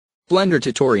Blender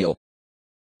tutorial.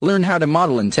 Learn how to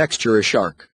model and texture a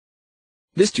shark.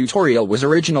 This tutorial was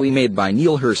originally made by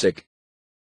Neil Hersick.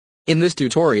 In this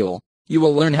tutorial, you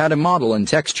will learn how to model and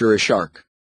texture a shark.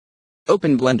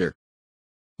 Open Blender.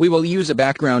 We will use a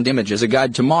background image as a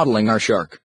guide to modeling our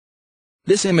shark.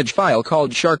 This image file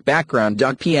called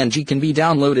sharkbackground.png can be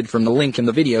downloaded from the link in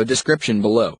the video description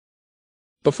below.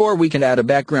 Before we can add a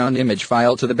background image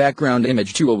file to the background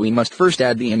image tool, we must first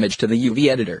add the image to the UV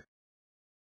editor.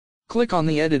 Click on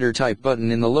the Editor Type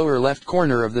button in the lower left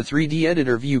corner of the 3D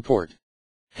Editor viewport.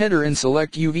 Header and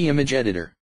select UV Image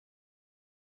Editor.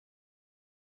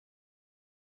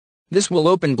 This will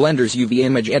open Blender's UV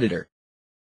Image Editor.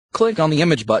 Click on the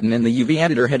Image button in the UV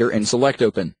Editor header and select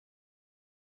Open.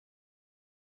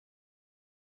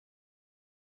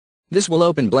 This will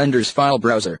open Blender's file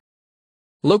browser.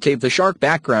 Locate the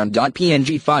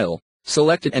sharkbackground.png file,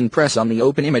 select it and press on the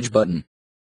Open Image button.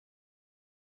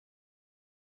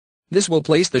 This will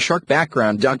place the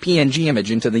sharkbackground.png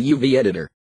image into the UV editor.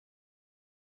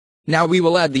 Now we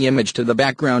will add the image to the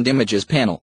Background Images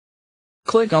panel.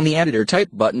 Click on the Editor Type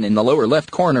button in the lower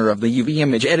left corner of the UV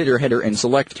Image Editor header and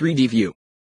select 3D View.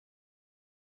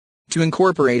 To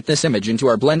incorporate this image into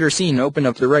our Blender scene, open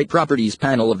up the Right Properties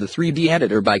panel of the 3D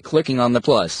editor by clicking on the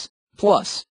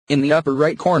plus in the upper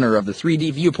right corner of the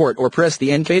 3D viewport or press the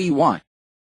NKY.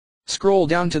 Scroll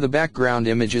down to the Background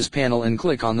Images panel and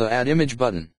click on the Add Image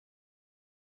button.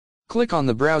 Click on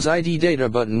the Browse ID Data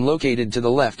button located to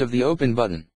the left of the Open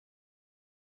button.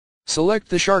 Select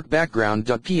the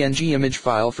sharkbackground.png image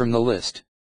file from the list.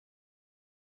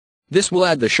 This will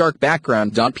add the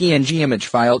sharkbackground.png image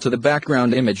file to the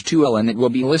Background Image tool and it will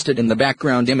be listed in the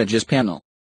Background Images panel.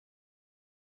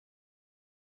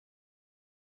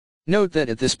 Note that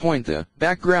at this point the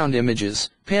Background Images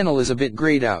panel is a bit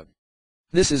grayed out.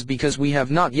 This is because we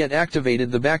have not yet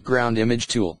activated the Background Image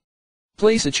tool.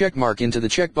 Place a checkmark into the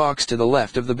checkbox to the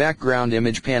left of the Background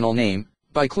Image panel name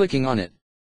by clicking on it.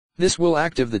 This will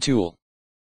activate the tool.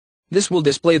 This will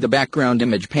display the Background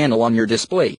Image panel on your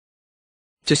display.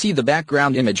 To see the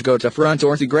background image, go to Front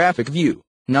Orthographic View,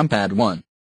 Numpad 1.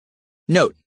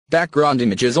 Note, background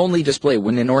images only display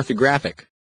when in orthographic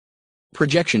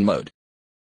projection mode.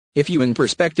 If you in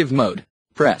perspective mode,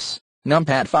 press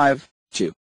Numpad 5,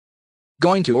 2.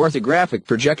 Going to orthographic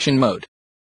projection mode.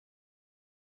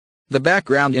 The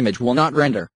background image will not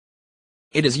render.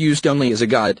 It is used only as a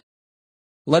guide.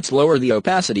 Let's lower the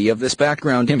opacity of this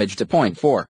background image to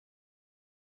 0.4.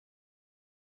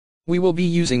 We will be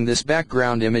using this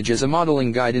background image as a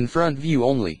modeling guide in front view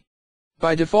only.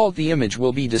 By default the image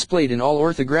will be displayed in all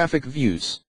orthographic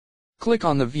views. Click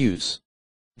on the Views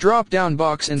drop-down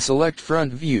box and select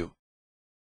Front View.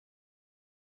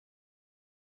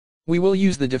 We will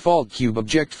use the default cube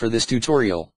object for this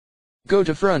tutorial. Go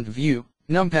to Front View,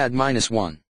 Numpad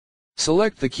 -1.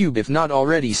 Select the cube if not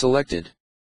already selected.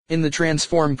 In the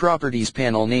Transform Properties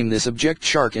panel, name this object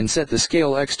Shark and set the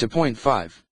scale X to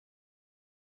 0.5.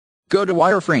 Go to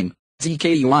Wireframe,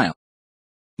 ZKUI.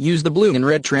 Use the blue and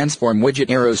red transform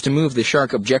widget arrows to move the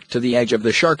shark object to the edge of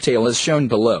the shark tail as shown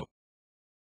below.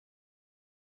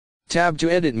 Tab to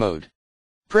edit mode.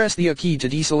 Press the A key to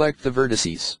deselect the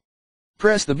vertices.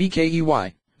 Press the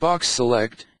BKEY box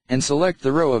select, and select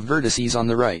the row of vertices on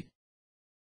the right.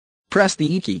 Press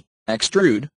the E key,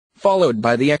 extrude, followed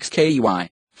by the XKEY,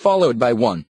 followed by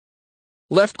 1.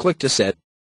 Left click to set.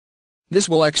 This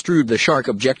will extrude the shark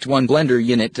object 1 Blender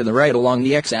unit to the right along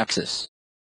the X-axis.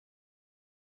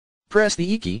 Press the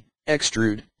E key,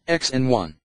 extrude, X and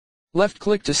 1. Left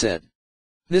click to set.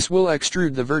 This will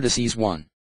extrude the vertices 1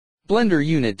 Blender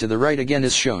unit to the right again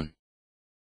as shown.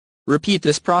 Repeat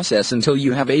this process until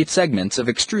you have 8 segments of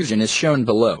extrusion as shown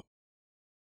below.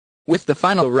 With the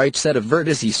final right set of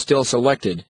vertices still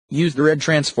selected, use the red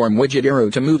transform widget arrow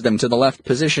to move them to the left,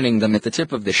 positioning them at the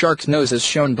tip of the shark's nose as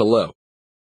shown below.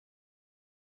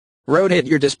 Rotate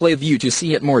your display view to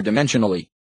see it more dimensionally.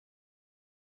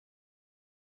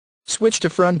 Switch to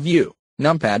Front View,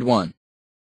 Numpad 1.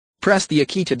 Press the A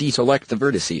key to deselect the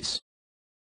vertices.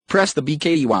 Press the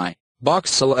BKEY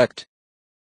box select,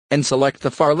 and select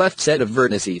the far left set of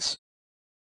vertices.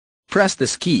 Press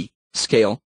this key,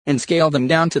 Scale, and scale them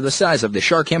down to the size of the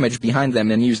shark image behind them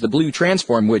and use the blue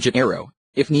transform widget arrow,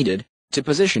 if needed, to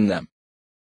position them.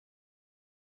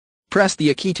 Press the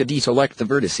A key to deselect the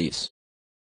vertices.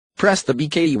 Press the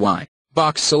BKEY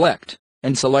box select,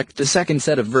 and select the second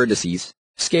set of vertices,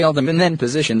 scale them and then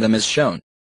position them as shown.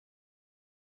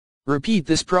 Repeat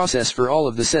this process for all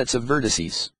of the sets of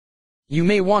vertices. You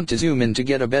may want to zoom in to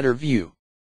get a better view.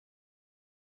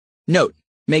 Note,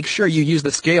 make sure you use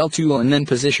the scale tool and then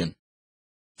position,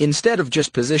 instead of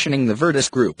just positioning the vertex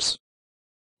groups.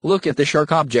 Look at the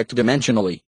shark object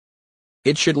dimensionally.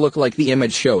 It should look like the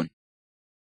image shown.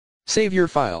 Save your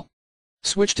file.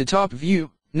 Switch to top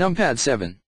view, numpad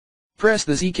 7. Press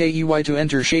the Z key to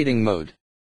enter shading mode.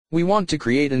 We want to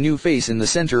create a new face in the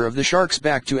center of the shark's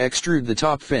back to extrude the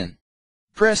top fin.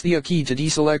 Press the A key to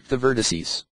deselect the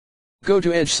vertices. Go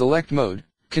to Edge Select Mode,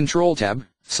 Control Tab,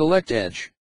 select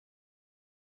Edge.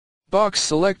 Box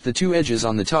select the two edges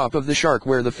on the top of the shark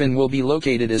where the fin will be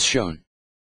located as shown.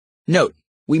 Note,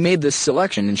 we made this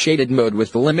selection in shaded mode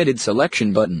with the limited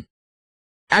selection button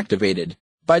activated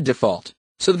by default,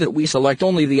 so that we select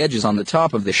only the edges on the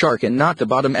top of the shark and not the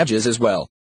bottom edges as well.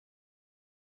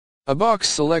 A box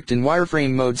select in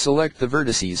wireframe mode select the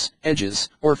vertices, edges,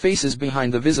 or faces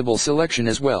behind the visible selection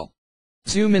as well.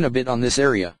 Zoom in a bit on this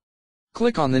area.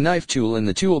 Click on the knife tool in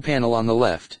the tool panel on the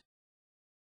left.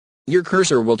 Your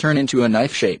cursor will turn into a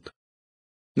knife shape.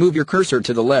 Move your cursor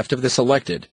to the left of the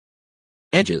selected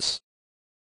edges.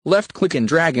 Left-click and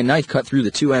drag a knife cut through the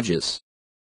two edges.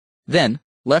 Then,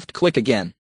 left-click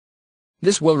again.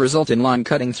 This will result in line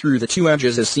cutting through the two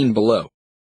edges as seen below.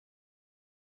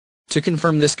 To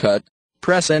confirm this cut,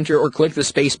 press Enter or click the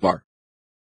spacebar.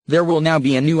 There will now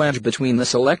be a new edge between the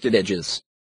selected edges.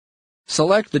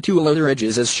 Select the two other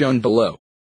edges as shown below.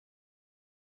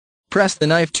 Press the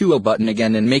knife tool button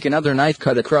again and make another knife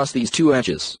cut across these two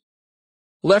edges.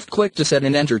 Left-click to set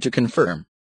and enter to confirm.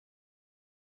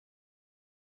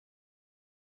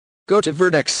 Go to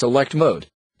Vertex Select Mode,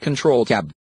 Control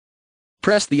Tab.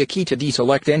 Press the A key to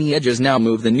deselect any edges. Now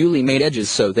move the newly made edges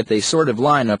so that they sort of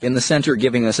line up in the center,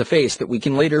 giving us a face that we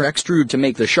can later extrude to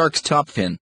make the shark's top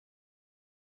fin.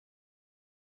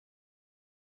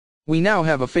 We now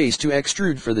have a face to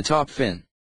extrude for the top fin.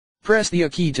 Press the A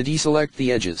key to deselect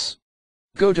the edges.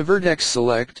 Go to Vertex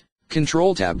Select,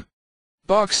 Control Tab.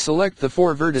 Box select the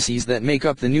four vertices that make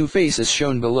up the new face as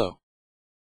shown below.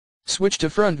 Switch to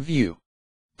front view.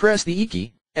 Press the E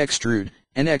key, Extrude,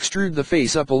 and extrude the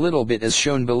face up a little bit as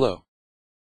shown below.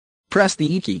 Press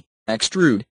the E key,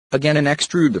 Extrude, again and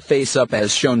extrude the face up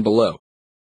as shown below.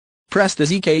 Press the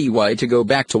Z key to go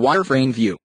back to wireframe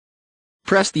view.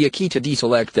 Press the A key to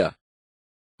deselect the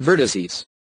vertices.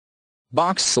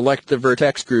 Box select the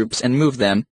vertex groups and move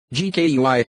them,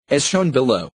 GKUI, as shown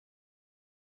below.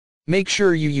 Make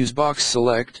sure you use box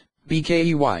select,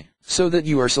 BKUI, so that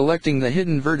you are selecting the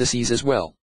hidden vertices as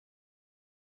well.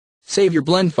 Save your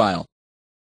blend file.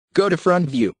 Go to front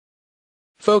view.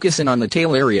 Focus in on the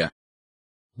tail area.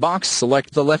 Box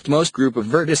select the leftmost group of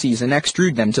vertices and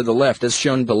extrude them to the left as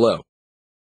shown below.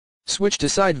 Switch to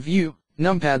side view,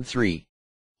 numpad 3.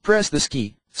 Press the S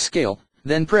key, scale,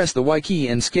 then press the Y key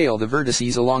and scale the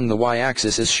vertices along the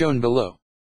Y-axis as shown below.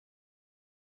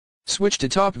 Switch to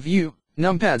top view,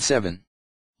 numpad 7.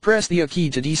 Press the A key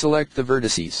to deselect the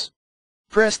vertices.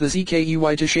 Press the Z key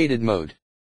to shaded mode.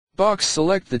 Box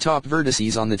select the top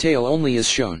vertices on the tail only as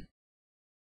shown.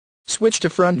 Switch to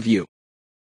front view.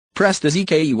 Press the Z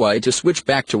key to switch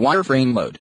back to wireframe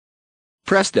mode.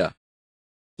 Press the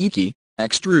E key,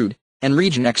 extrude, and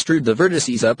region extrude the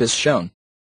vertices up as shown.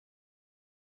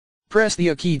 Press the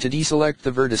A key to deselect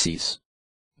the vertices.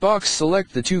 Box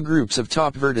select the two groups of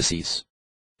top vertices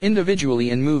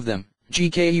individually and move them,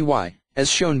 GKUI, as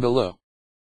shown below.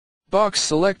 Box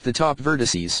select the top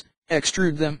vertices,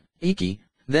 extrude them, E key,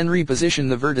 then reposition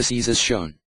the vertices as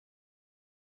shown.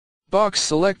 Box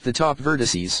select the top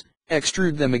vertices,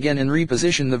 extrude them again and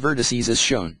reposition the vertices as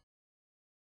shown.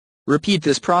 Repeat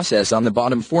this process on the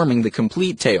bottom, forming the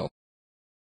complete tail.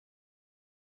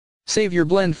 Save your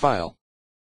blend file.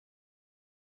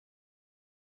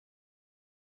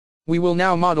 We will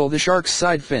now model the shark's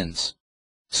side fins.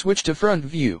 Switch to front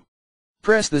view.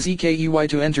 Press the Z key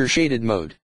to enter shaded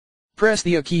mode. Press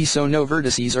the A key so no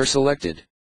vertices are selected.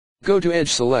 Go to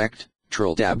Edge Select,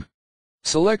 Control Tab.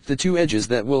 Select the two edges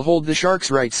that will hold the shark's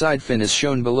right side fin as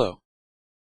shown below.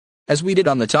 As we did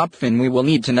on the top fin, we will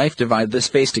need to knife divide this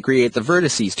face to create the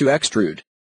vertices to extrude.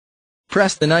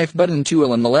 Press the knife button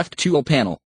tool in the left tool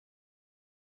panel.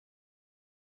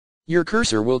 Your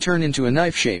cursor will turn into a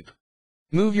knife shape.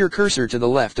 Move your cursor to the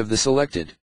left of the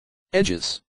selected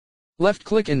edges.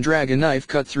 Left-click and drag a knife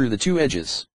cut through the two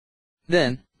edges.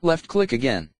 Then, left-click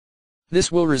again. This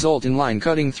will result in line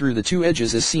cutting through the two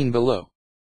edges as seen below.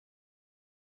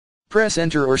 Press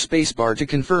Enter or spacebar to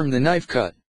confirm the knife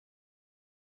cut.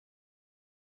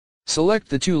 Select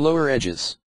the two lower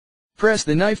edges. Press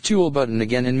the knife tool button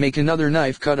again and make another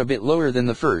knife cut a bit lower than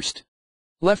the first.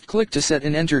 Left-click to set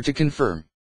and enter to confirm.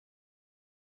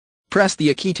 Press the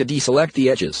A key to deselect the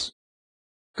edges.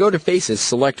 Go to Faces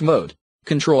Select Mode,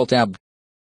 Control Tab.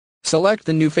 Select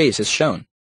the new face as shown.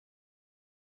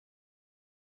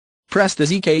 Press the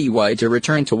Z key to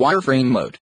return to wireframe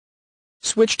mode.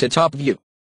 Switch to top view.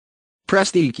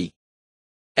 Press the E key.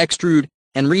 Extrude,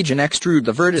 and region extrude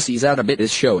the vertices out a bit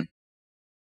as shown.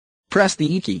 Press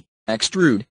the E key,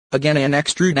 extrude, again and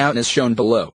extrude out as shown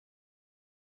below.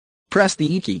 Press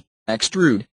the E key,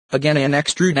 extrude, again and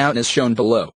extrude out as shown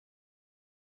below.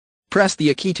 Press the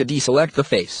A key to deselect the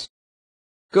face.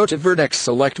 Go to Vertex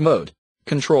Select Mode,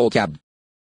 Control Tab.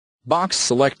 Box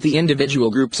select the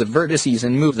individual groups of vertices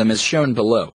and move them as shown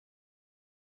below.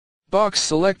 Box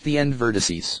select the end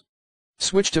vertices.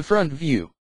 Switch to front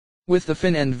view. With the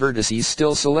fin end vertices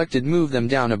still selected, move them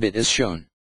down a bit as shown.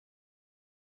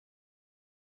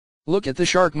 Look at the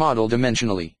shark model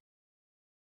dimensionally.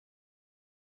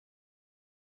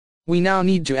 We now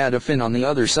need to add a fin on the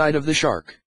other side of the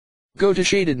shark. Go to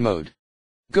Shaded Mode.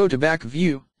 Go to Back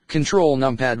View, Control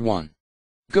Numpad 1.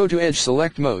 Go to Edge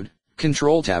Select Mode,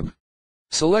 Control Tab.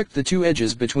 Select the two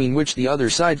edges between which the other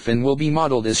side fin will be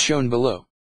modeled as shown below.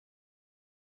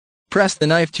 Press the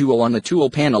knife tool on the tool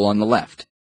panel on the left.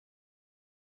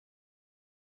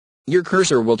 Your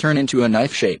cursor will turn into a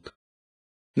knife shape.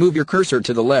 Move your cursor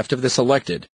to the left of the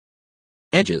selected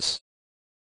edges.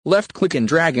 Left-click and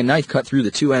drag a knife cut through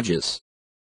the two edges.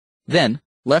 Then,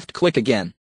 left-click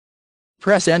again.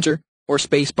 Press Enter, or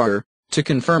spacebar, to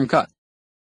confirm cut.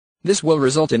 This will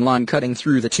result in line cutting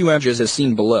through the two edges as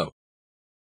seen below.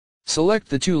 Select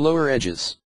the two lower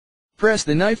edges. Press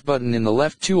the knife button in the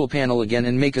left tool panel again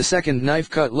and make a second knife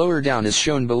cut lower down as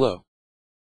shown below.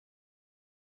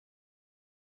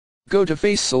 Go to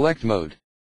Face Select Mode.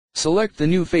 Select the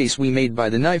new face we made by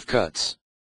the knife cuts.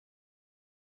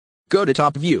 Go to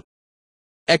Top View.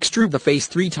 Extrude the face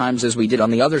 3 times as we did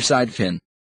on the other side fin.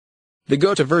 Then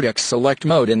go to Vertex Select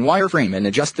Mode and wireframe and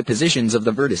adjust the positions of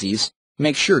the vertices.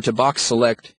 Make sure to box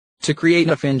select, to create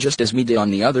a fin just as we did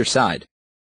on the other side.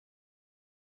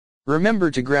 Remember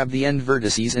to grab the end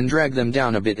vertices and drag them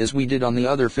down a bit as we did on the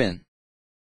other fin.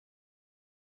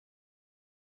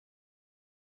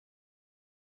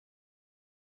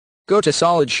 Go to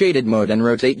Solid Shaded Mode and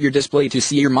rotate your display to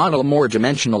see your model more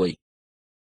dimensionally.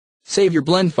 Save your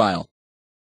blend file.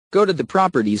 Go to the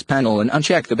Properties panel and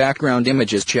uncheck the Background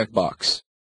Images checkbox.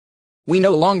 We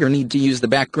no longer need to use the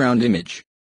background image.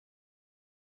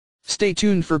 Stay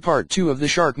tuned for part 2 of the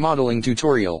shark modeling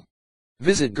tutorial.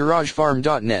 Visit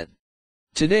garagefarm.net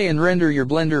today and render your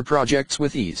Blender projects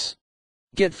with ease.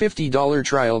 Get $50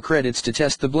 trial credits to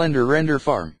test the Blender Render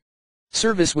Farm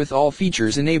service with all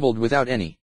features enabled without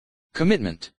any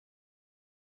commitment.